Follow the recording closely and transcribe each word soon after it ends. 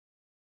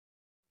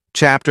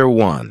Chapter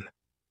 1.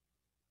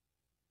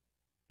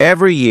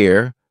 Every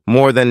year,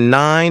 more than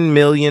 9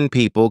 million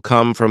people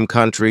come from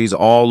countries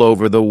all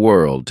over the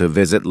world to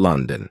visit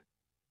London.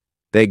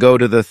 They go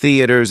to the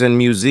theaters and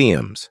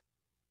museums.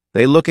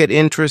 They look at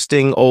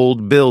interesting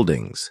old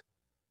buildings,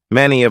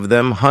 many of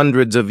them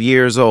hundreds of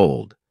years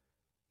old.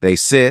 They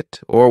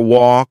sit or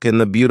walk in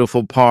the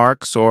beautiful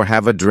parks or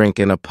have a drink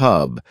in a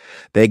pub.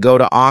 They go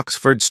to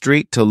Oxford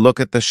Street to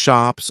look at the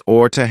shops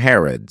or to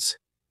Harrods.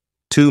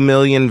 2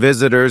 million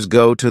visitors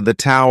go to the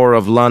Tower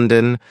of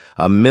London.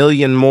 1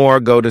 million more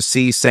go to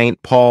see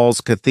St.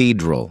 Paul's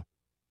Cathedral.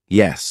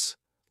 Yes,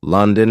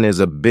 London is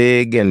a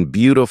big and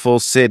beautiful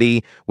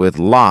city with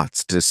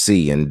lots to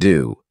see and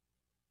do.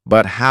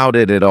 But how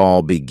did it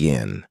all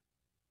begin?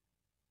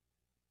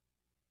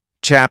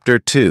 Chapter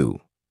 2.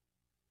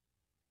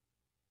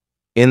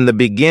 In the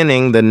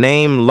beginning, the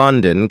name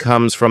London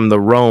comes from the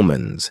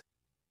Romans.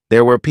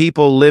 There were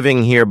people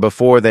living here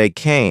before they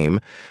came,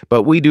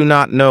 but we do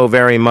not know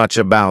very much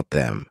about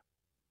them.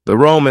 The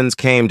Romans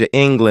came to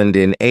England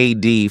in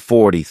AD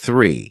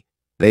 43.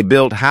 They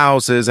built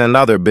houses and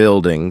other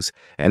buildings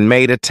and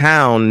made a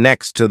town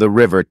next to the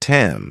River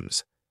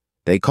Thames.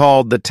 They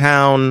called the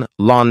town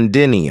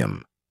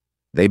Londinium.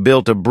 They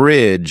built a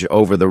bridge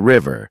over the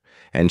river,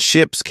 and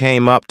ships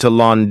came up to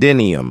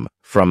Londinium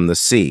from the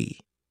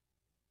sea.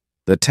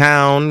 The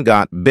town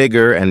got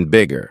bigger and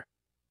bigger.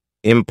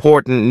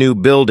 Important new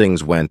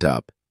buildings went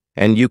up,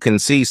 and you can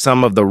see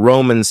some of the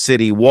Roman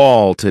city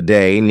wall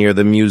today near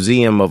the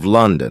Museum of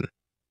London.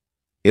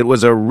 It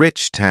was a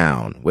rich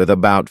town with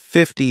about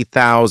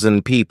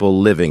 50,000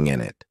 people living in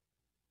it.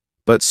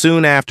 But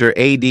soon after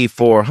AD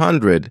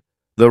 400,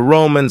 the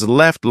Romans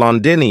left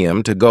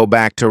Londinium to go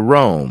back to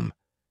Rome,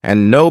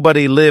 and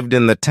nobody lived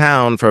in the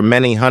town for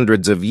many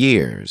hundreds of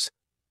years.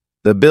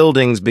 The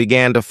buildings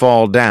began to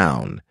fall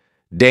down.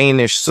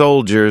 Danish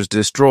soldiers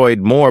destroyed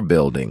more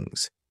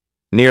buildings.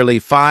 Nearly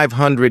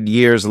 500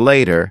 years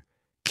later,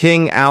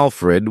 King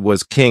Alfred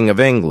was King of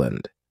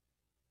England.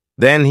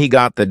 Then he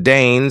got the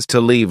Danes to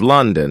leave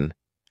London,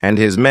 and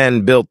his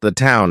men built the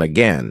town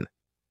again.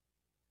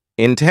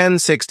 In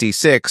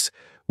 1066,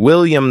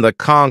 William the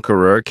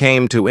Conqueror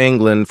came to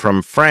England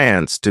from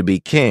France to be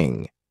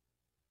king.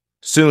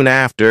 Soon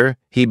after,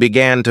 he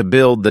began to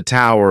build the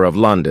Tower of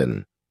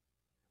London.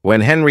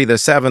 When Henry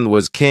VII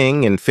was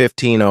king in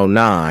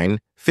 1509,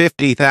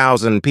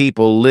 50,000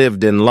 people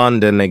lived in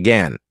London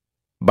again.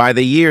 By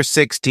the year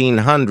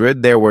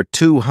 1600, there were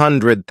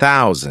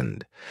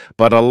 200,000,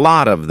 but a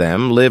lot of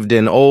them lived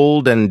in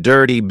old and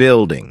dirty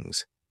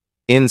buildings.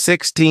 In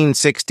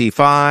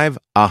 1665,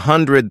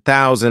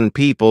 100,000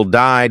 people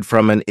died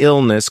from an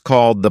illness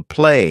called the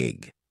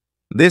plague.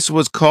 This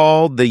was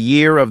called the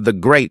Year of the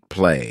Great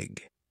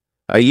Plague.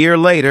 A year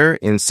later,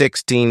 in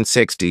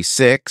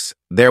 1666,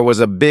 there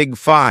was a big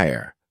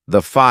fire,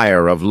 the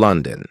Fire of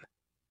London.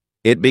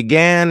 It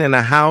began in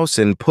a house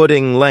in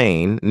Pudding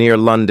Lane near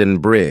London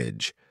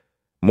Bridge.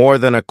 More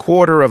than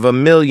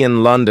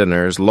 250,000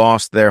 Londoners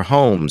lost their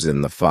homes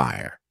in the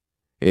fire.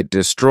 It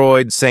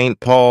destroyed St.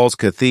 Paul's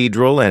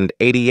Cathedral and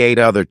 88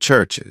 other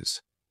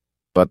churches.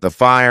 But the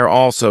fire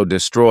also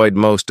destroyed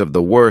most of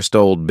the worst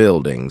old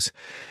buildings,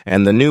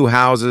 and the new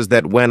houses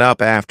that went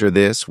up after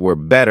this were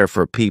better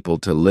for people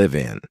to live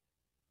in.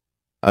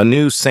 A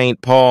new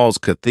St. Paul's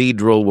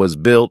Cathedral was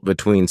built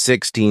between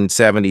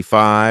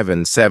 1675 and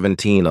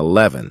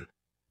 1711.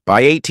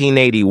 By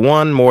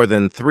 1881, more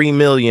than 3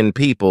 million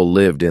people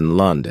lived in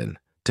London.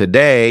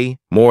 Today,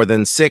 more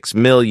than 6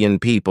 million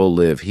people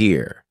live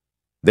here.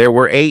 There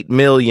were 8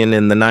 million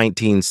in the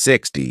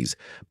 1960s,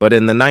 but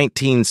in the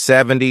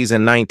 1970s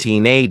and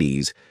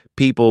 1980s,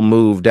 people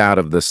moved out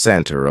of the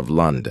center of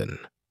London.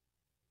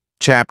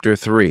 Chapter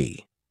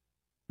 3.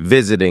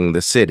 Visiting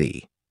the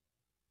City.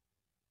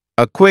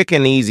 A quick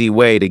and easy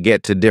way to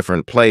get to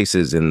different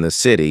places in the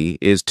city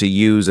is to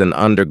use an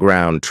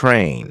underground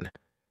train.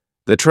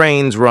 The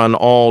trains run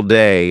all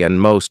day and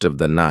most of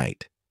the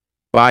night.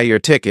 Buy your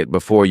ticket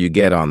before you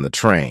get on the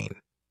train.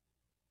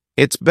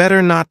 It's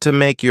better not to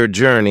make your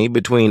journey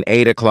between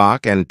 8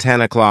 o'clock and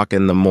 10 o'clock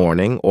in the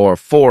morning or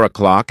 4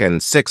 o'clock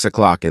and 6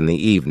 o'clock in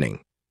the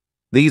evening.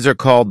 These are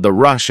called the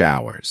rush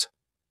hours.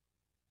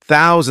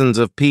 Thousands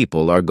of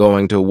people are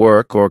going to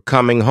work or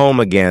coming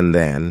home again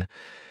then,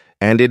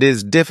 and it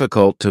is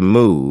difficult to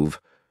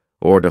move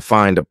or to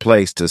find a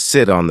place to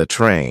sit on the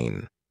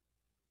train.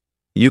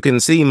 You can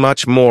see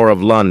much more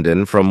of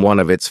London from one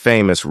of its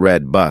famous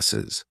red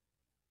buses.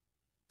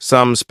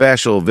 Some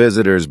special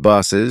visitors'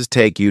 buses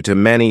take you to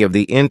many of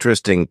the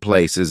interesting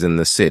places in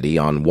the city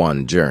on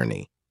one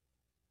journey.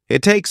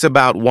 It takes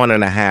about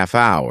 1.5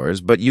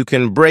 hours, but you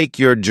can break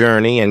your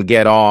journey and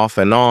get off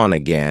and on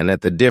again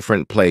at the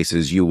different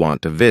places you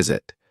want to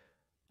visit.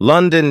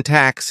 London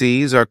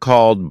taxis are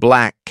called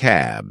black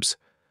cabs.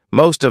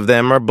 Most of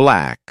them are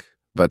black,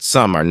 but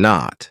some are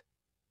not.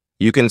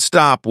 You can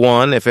stop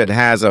one if it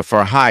has a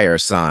for hire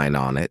sign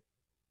on it.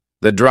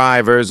 The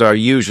drivers are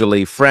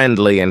usually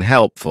friendly and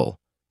helpful.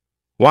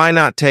 Why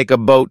not take a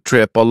boat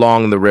trip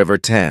along the River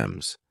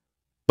Thames?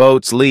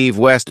 Boats leave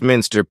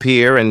Westminster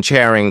Pier and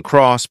Charing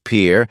Cross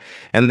Pier,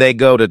 and they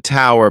go to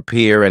Tower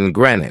Pier and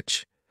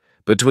Greenwich.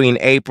 Between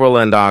April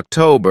and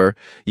October,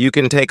 you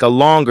can take a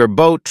longer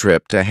boat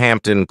trip to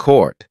Hampton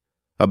Court,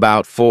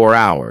 about 4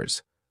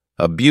 hours,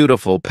 a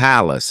beautiful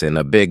palace in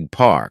a big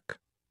park.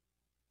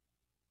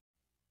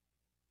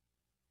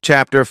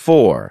 Chapter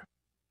 4.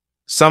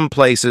 Some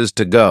Places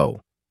to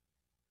Go.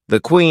 The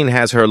Queen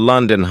has her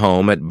London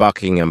home at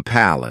Buckingham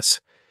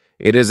Palace.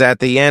 It is at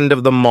the end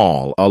of the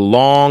Mall, a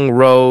long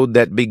road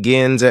that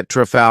begins at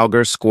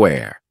Trafalgar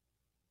Square.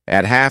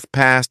 At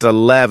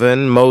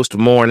 11:30 most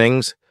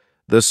mornings,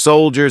 the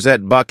soldiers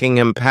at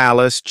Buckingham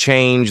Palace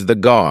change the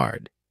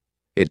guard.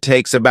 It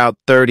takes about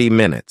 30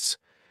 minutes,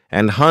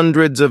 and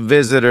hundreds of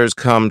visitors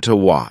come to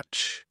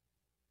watch.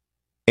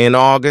 In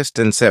August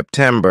and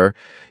September,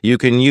 you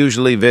can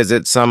usually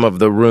visit some of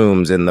the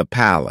rooms in the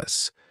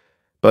palace,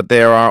 but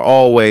there are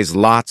always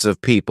lots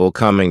of people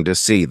coming to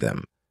see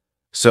them,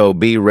 so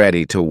be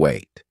ready to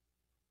wait.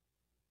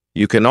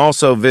 You can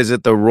also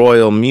visit the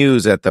Royal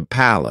Mews at the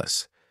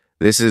palace.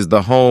 This is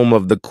the home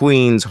of the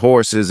Queen's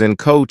horses and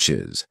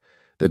coaches.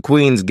 The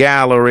Queen's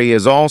Gallery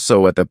is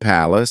also at the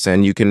palace,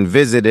 and you can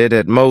visit it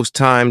at most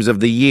times of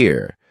the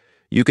year.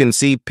 You can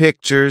see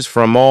pictures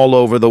from all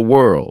over the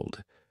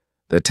world.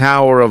 The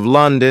Tower of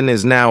London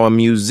is now a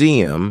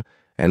museum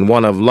and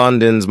one of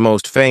London's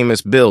most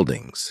famous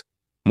buildings.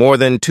 More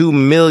than 2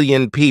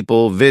 million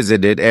people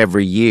visit it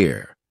every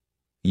year.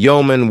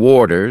 Yeoman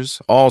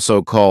warders,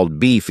 also called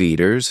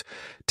beefeaters,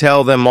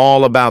 tell them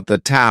all about the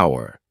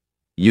tower.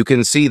 You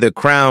can see the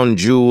crown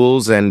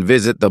jewels and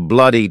visit the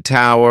Bloody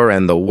Tower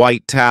and the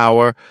White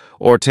Tower,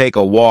 or take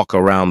a walk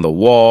around the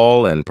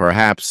wall and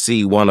perhaps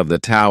see one of the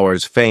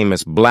tower's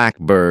famous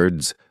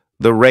blackbirds,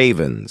 the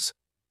ravens.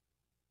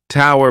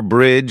 Tower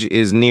Bridge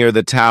is near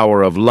the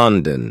Tower of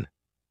London.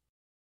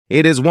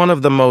 It is one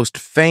of the most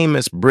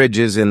famous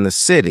bridges in the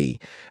city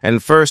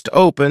and first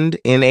opened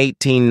in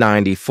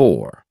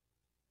 1894.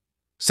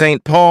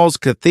 St. Paul's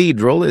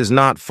Cathedral is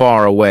not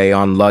far away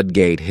on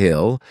Ludgate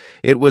Hill.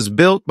 It was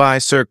built by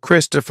Sir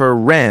Christopher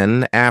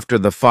Wren after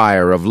the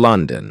Fire of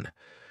London.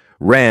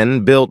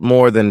 Wren built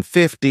more than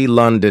 50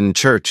 London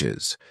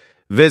churches.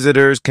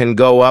 Visitors can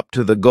go up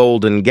to the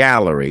Golden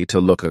Gallery to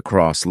look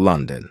across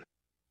London.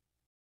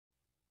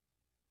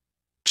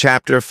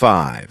 Chapter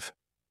 5.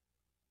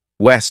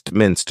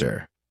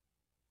 Westminster.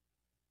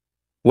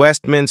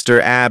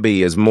 Westminster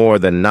Abbey is more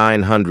than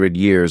 900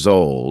 years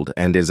old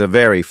and is a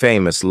very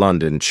famous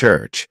London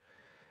church.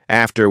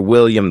 After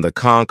William the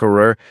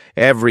Conqueror,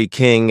 every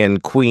king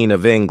and queen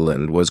of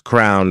England was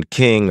crowned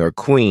king or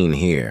queen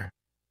here.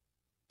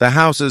 The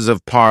Houses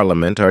of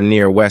Parliament are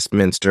near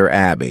Westminster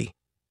Abbey.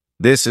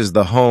 This is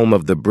the home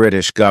of the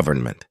British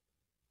government.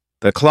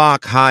 The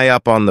clock high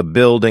up on the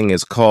building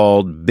is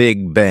called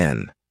Big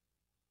Ben.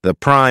 The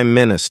Prime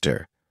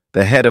Minister,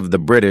 the head of the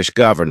British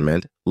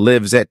government,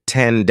 lives at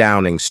 10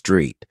 Downing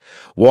Street.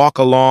 Walk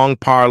along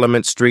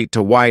Parliament Street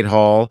to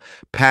Whitehall,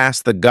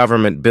 past the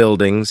government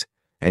buildings,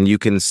 and you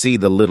can see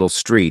the little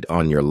street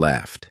on your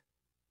left.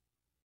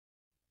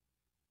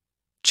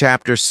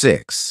 Chapter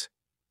 6.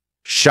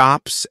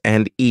 Shops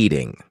and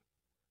Eating.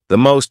 The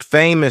most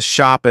famous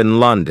shop in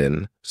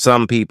London,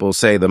 some people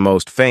say the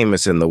most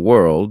famous in the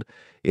world,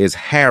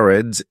 is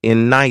Harrods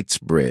in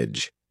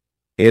Knightsbridge.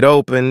 It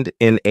opened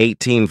in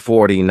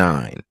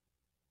 1849.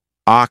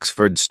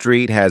 Oxford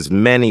Street has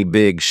many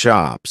big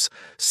shops: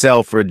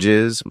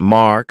 Selfridge's,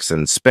 Marks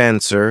and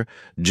Spencer,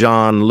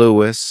 John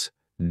Lewis,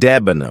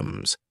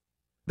 Debenhams.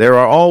 There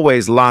are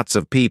always lots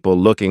of people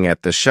looking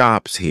at the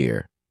shops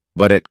here,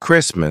 but at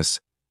Christmas,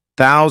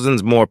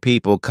 thousands more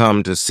people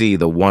come to see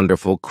the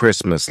wonderful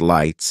Christmas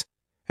lights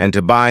and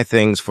to buy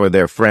things for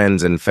their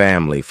friends and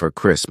family for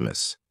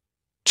Christmas.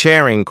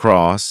 Charing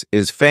Cross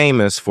is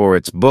famous for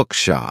its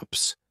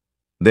bookshops.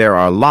 There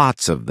are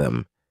lots of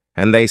them,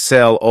 and they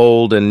sell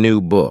old and new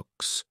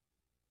books.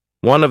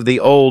 One of the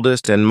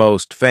oldest and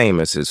most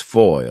famous is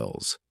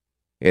Foyle's.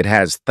 It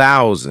has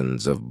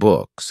thousands of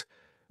books,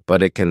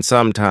 but it can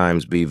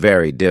sometimes be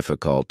very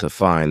difficult to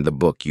find the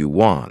book you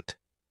want.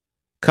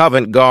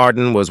 Covent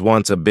Garden was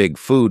once a big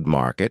food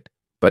market,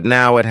 but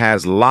now it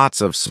has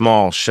lots of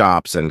small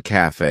shops and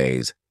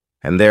cafes,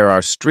 and there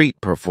are street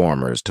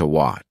performers to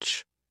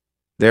watch.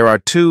 There are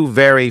 2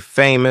 very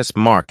famous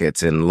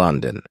markets in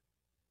London.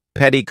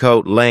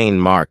 Petticoat Lane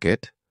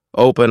Market,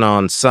 open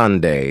on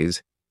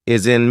Sundays,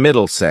 is in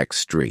Middlesex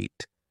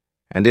Street,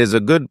 and is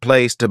a good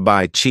place to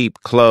buy cheap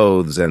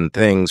clothes and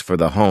things for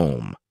the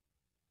home.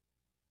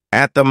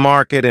 At the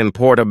market in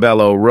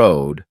Portobello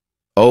Road,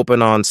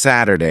 open on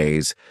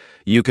Saturdays,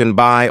 you can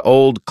buy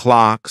old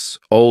clocks,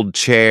 old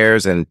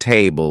chairs and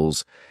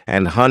tables,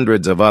 and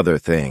hundreds of other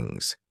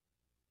things.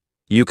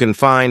 You can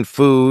find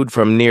food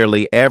from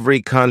nearly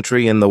every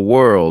country in the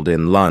world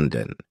in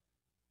London.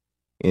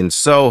 In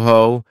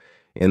Soho,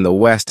 in the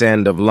West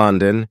End of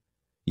London,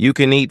 you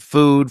can eat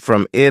food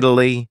from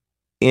Italy,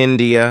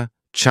 India,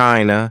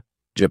 China,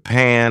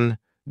 Japan,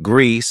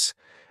 Greece,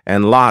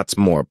 and lots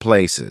more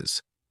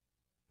places.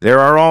 There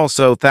are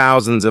also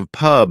thousands of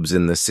pubs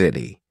in the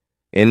city.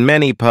 In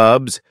many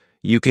pubs,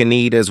 you can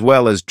eat as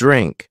well as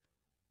drink.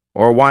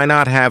 Or why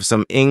not have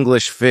some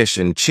English fish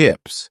and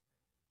chips?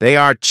 They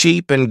are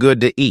cheap and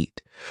good to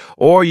eat.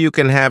 Or you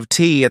can have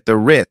tea at the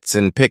Ritz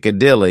in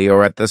Piccadilly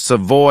or at the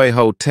Savoy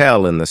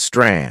Hotel in the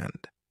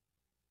Strand.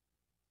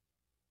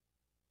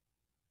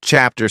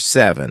 Chapter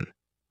 7.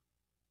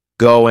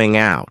 Going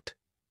Out.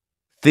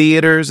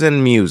 Theaters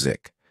and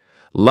Music.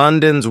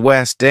 London's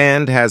West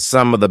End has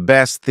some of the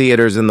best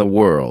theaters in the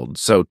world,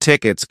 so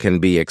tickets can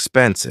be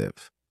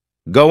expensive.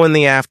 Go in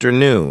the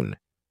afternoon.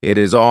 It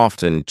is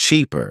often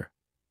cheaper.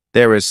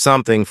 There is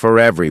something for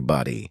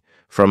everybody,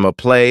 from a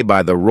play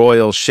by the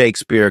Royal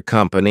Shakespeare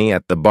Company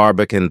at the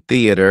Barbican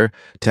Theatre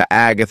to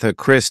Agatha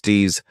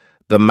Christie's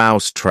The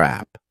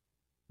Mousetrap.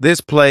 This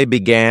play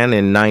began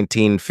in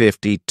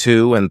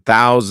 1952, and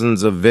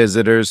thousands of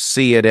visitors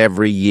see it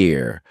every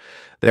year.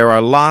 There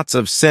are lots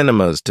of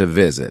cinemas to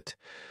visit.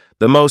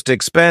 The most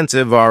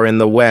expensive are in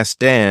the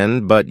West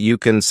End, but you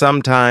can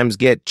sometimes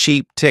get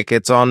cheap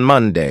tickets on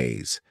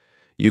Mondays.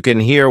 You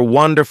can hear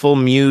wonderful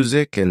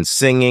music and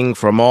singing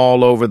from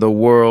all over the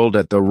world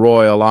at the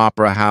Royal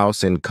Opera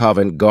House in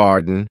Covent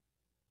Garden,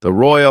 the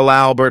Royal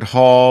Albert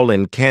Hall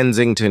in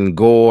Kensington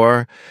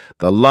Gore,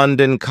 the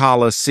London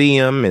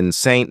Coliseum in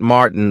St.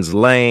 Martin's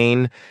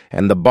Lane,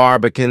 and the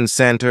Barbican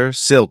Centre,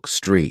 Silk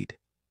Street.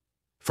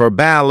 For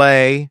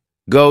ballet,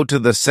 go to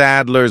the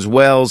Sadler's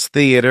Wells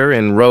Theatre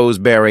in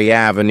Rosebery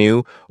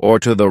Avenue or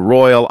to the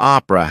Royal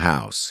Opera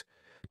House.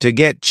 To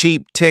get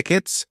cheap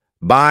tickets,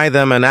 buy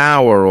them an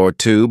hour or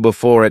two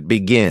before it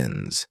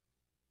begins.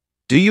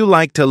 Do you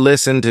like to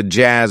listen to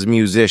jazz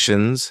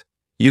musicians?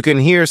 You can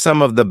hear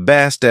some of the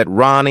best at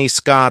Ronnie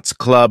Scott's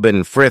Club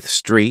in Frith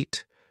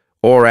Street,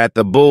 or at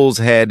the Bull's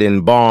Head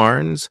in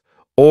Barnes,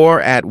 or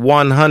at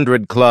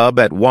 100 Club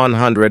at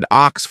 100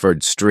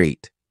 Oxford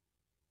Street.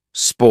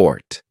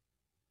 Sport.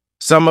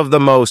 Some of the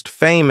most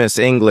famous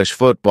English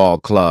football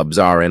clubs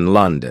are in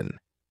London.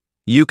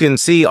 You can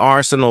see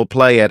Arsenal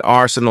play at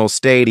Arsenal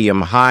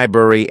Stadium,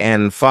 Highbury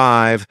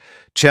N5,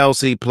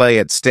 Chelsea play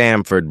at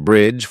Stamford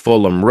Bridge,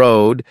 Fulham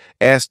Road,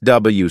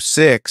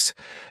 SW6,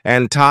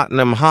 and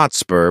Tottenham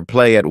Hotspur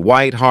play at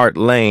White Hart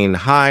Lane,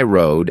 High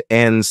Road,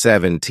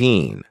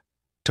 N17.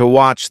 To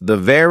watch the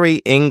very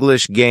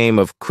English game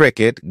of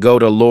cricket, go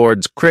to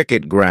Lord's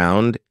Cricket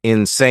Ground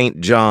in St.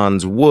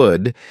 John's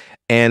Wood,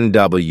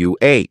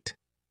 NW8.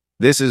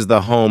 This is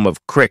the home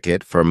of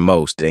cricket for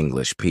most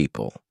English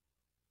people.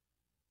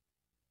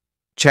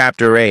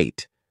 Chapter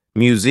 8.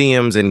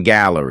 Museums and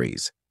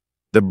Galleries.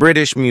 The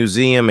British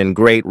Museum in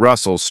Great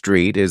Russell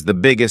Street is the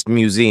biggest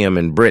museum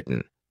in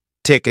Britain.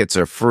 Tickets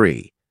are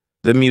free.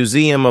 The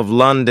Museum of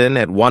London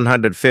at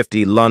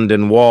 150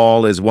 London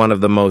Wall is one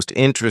of the most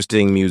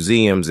interesting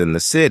museums in the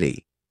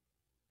city.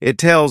 It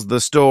tells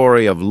the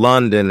story of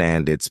London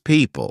and its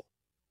people.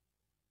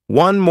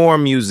 One more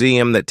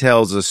museum that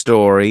tells a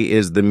story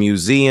is the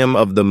Museum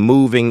of the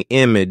Moving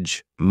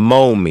Image,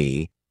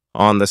 MoMI,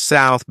 on the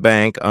South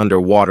Bank under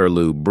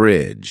Waterloo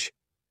Bridge.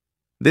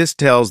 This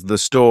tells the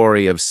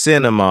story of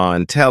cinema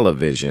and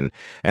television,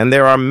 and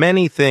there are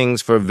many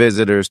things for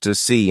visitors to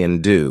see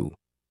and do.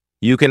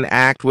 You can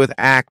act with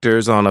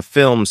actors on a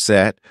film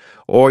set,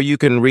 or you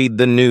can read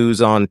the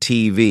news on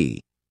TV.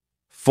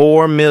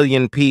 4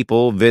 million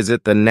people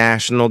visit the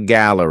National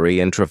Gallery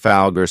in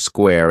Trafalgar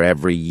Square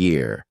every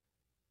year.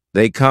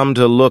 They come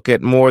to look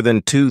at more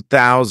than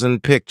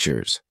 2,000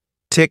 pictures.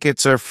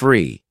 Tickets are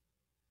free.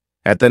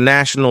 At the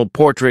National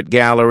Portrait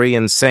Gallery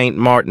in St.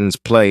 Martin's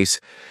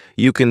Place,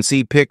 you can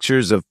see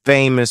pictures of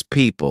famous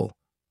people.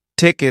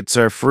 Tickets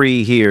are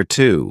free here,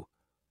 too.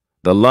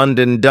 The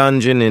London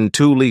Dungeon in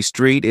Tooley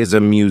Street is a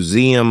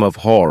museum of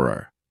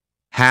horror.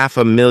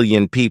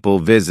 500,000 people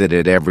visit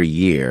it every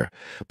year,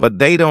 but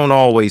they don't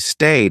always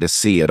stay to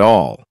see it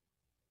all.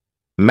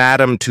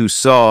 Madame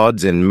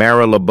Tussauds in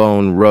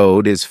Marylebone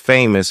Road is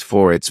famous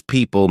for its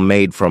people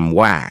made from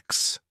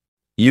wax.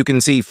 You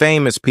can see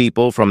famous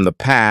people from the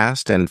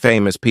past and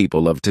famous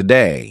people of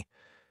today.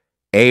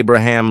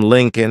 Abraham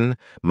Lincoln,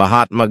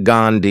 Mahatma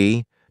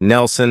Gandhi,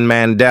 Nelson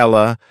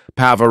Mandela,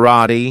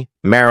 Pavarotti,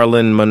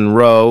 Marilyn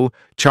Monroe,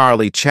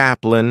 Charlie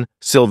Chaplin,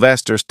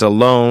 Sylvester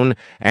Stallone,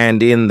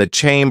 and in the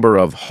Chamber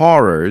of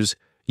Horrors,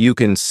 you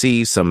can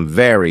see some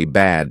very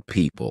bad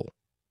people.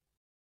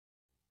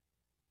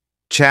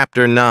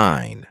 Chapter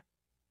 9.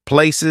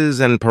 Places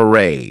and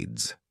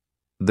Parades.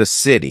 The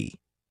City.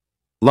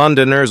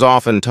 Londoners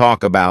often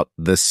talk about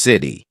the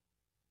city.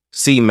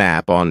 See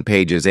map on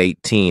pages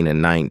 18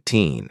 and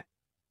 19.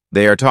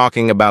 They are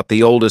talking about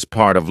the oldest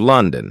part of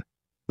London,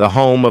 the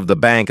home of the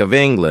Bank of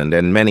England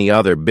and many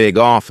other big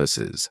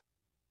offices.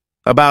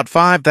 About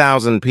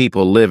 5,000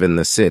 people live in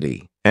the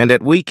city, and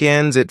at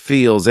weekends it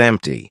feels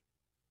empty.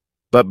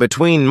 But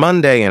between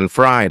Monday and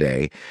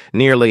Friday,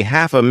 nearly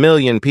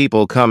 500,000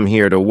 people come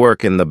here to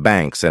work in the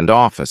banks and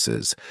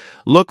offices.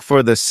 Look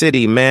for the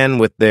city men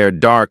with their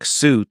dark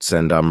suits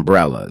and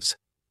umbrellas.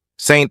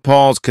 St.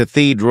 Paul's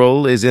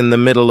Cathedral is in the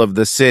middle of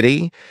the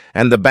city,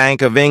 and the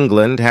Bank of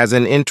England has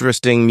an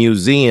interesting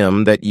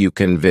museum that you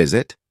can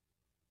visit.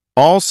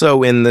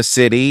 Also in the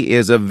city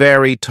is a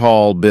very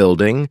tall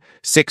building,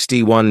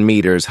 61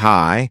 meters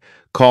high,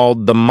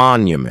 called the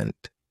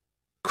Monument.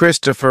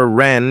 Christopher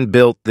Wren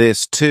built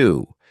this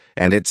too,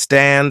 and it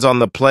stands on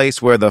the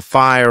place where the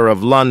fire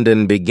of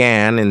London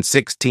began in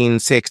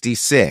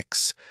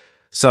 1666.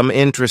 Some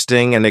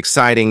interesting and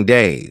exciting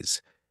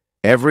days.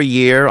 Every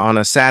year on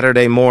a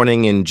Saturday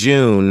morning in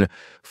June,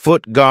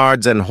 foot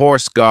guards and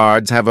horse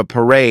guards have a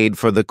parade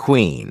for the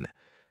Queen.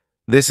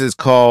 This is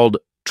called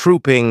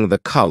Trooping the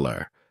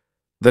Color.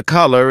 The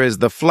color is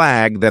the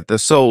flag that the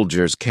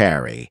soldiers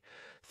carry.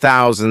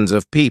 Thousands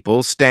of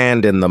people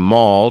stand in the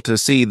mall to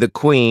see the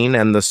Queen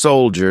and the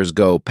soldiers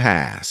go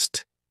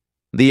past.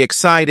 The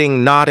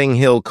exciting Notting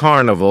Hill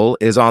Carnival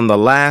is on the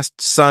last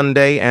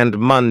Sunday and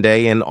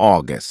Monday in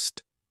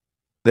August.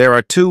 There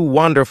are two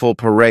wonderful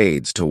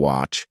parades to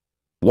watch,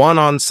 one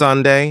on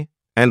Sunday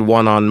and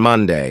one on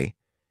Monday,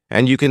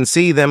 and you can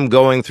see them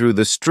going through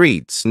the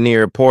streets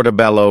near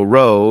Portobello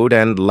Road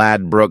and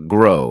Ladbroke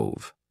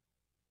Grove.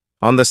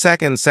 On the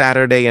second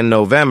Saturday in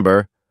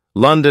November,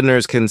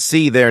 Londoners can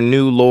see their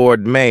new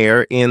Lord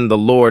Mayor in the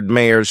Lord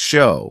Mayor's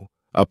Show,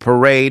 a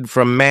parade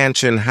from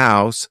Mansion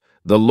House,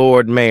 the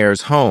Lord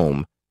Mayor's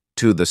home,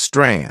 to the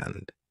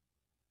Strand.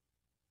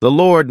 The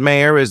Lord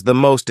Mayor is the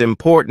most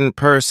important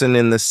person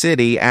in the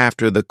city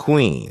after the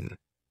Queen.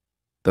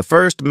 The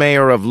first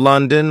mayor of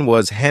London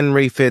was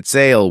Henry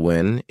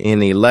Fitzaylwin in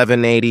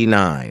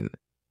 1189.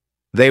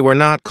 They were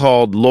not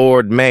called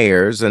Lord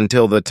Mayors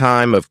until the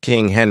time of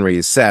King Henry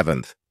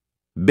VII.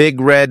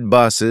 Big red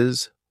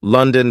buses,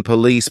 London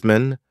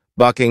policemen,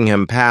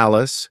 Buckingham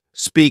Palace,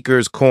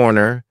 Speaker's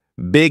Corner,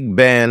 Big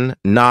Ben,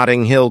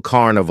 Notting Hill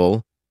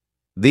Carnival.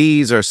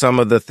 These are some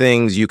of the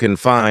things you can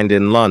find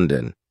in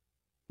London.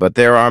 But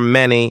there are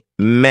many,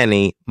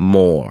 many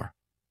more.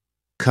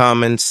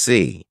 Come and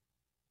see.